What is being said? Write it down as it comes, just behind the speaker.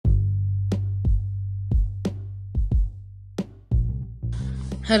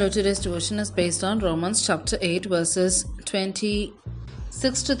Hello, today's devotion is based on Romans chapter 8 verses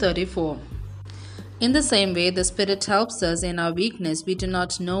 26 to 34. In the same way, the Spirit helps us in our weakness. We do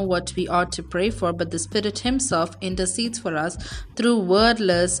not know what we ought to pray for, but the Spirit Himself intercedes for us through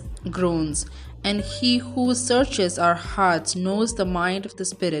wordless groans. And He who searches our hearts knows the mind of the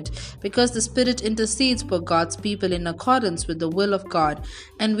Spirit, because the Spirit intercedes for God's people in accordance with the will of God.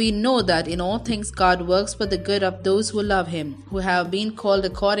 And we know that in all things God works for the good of those who love Him, who have been called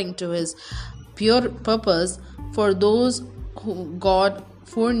according to His pure purpose. For those who God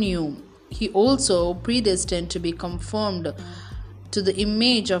foreknew, He also predestined to be conformed to the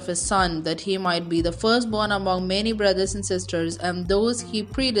image of His Son, that He might be the firstborn among many brothers and sisters. And those He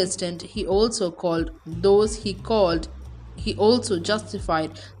predestined, He also called. Those He called, He also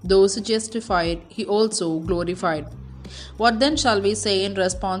justified. Those He justified, He also glorified. What then shall we say in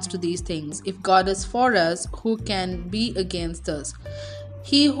response to these things? If God is for us, who can be against us?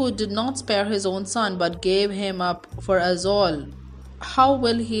 He who did not spare His own Son, but gave Him up for us all, how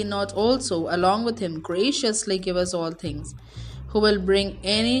will He not also, along with Him, graciously give us all things? Who will bring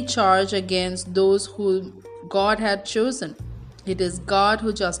any charge against those whom God had chosen? It is God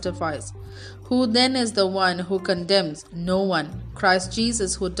who justifies. Who then is the one who condemns? No one. Christ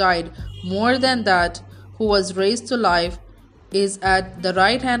Jesus, who died, more than that, who was raised to life, is at the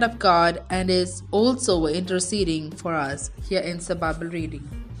right hand of God and is also interceding for us. Here ends the Bible reading.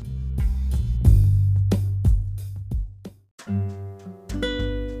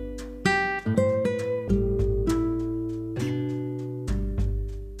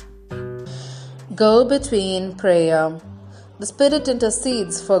 Go between prayer. The Spirit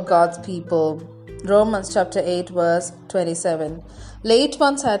intercedes for God's people. Romans chapter 8 verse 27. Late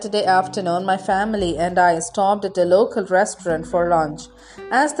one Saturday afternoon, my family and I stopped at a local restaurant for lunch.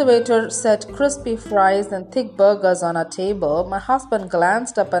 As the waiter set crispy fries and thick burgers on our table, my husband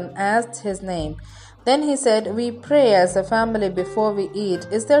glanced up and asked his name. Then he said, "We pray as a family before we eat.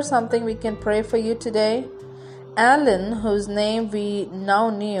 Is there something we can pray for you today?" Alan, whose name we now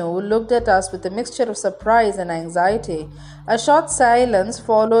knew, looked at us with a mixture of surprise and anxiety. A short silence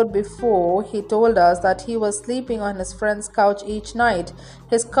followed before he told us that he was sleeping on his friend's couch each night.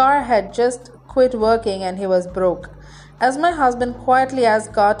 His car had just quit working and he was broke. As my husband quietly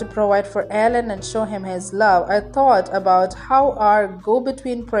asked God to provide for Alan and show him His love, I thought about how our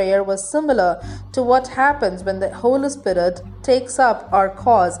go-between prayer was similar to what happens when the Holy Spirit takes up our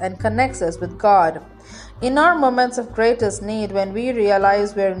cause and connects us with God. In our moments of greatest need, when we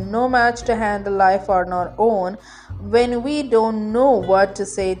realize we're no match to handle life on our own, when we don't know what to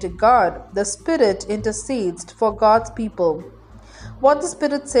say to God, the Spirit intercedes for God's people. What the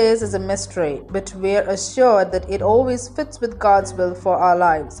Spirit says is a mystery, but we're assured that it always fits with God's will for our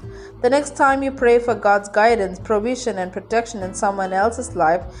lives. The next time you pray for God's guidance, provision, and protection in someone else's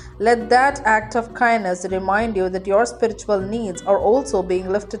life, let that act of kindness remind you that your spiritual needs are also being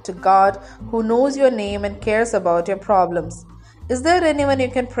lifted to God, who knows your name and cares about your problems. Is there anyone you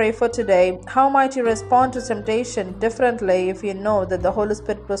can pray for today? How might you respond to temptation differently if you know that the Holy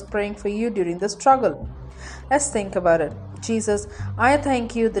Spirit was praying for you during the struggle? Let's think about it. Jesus, I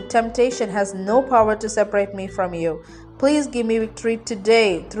thank you that temptation has no power to separate me from you. Please give me victory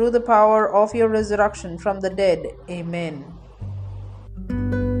today through the power of your resurrection from the dead. Amen.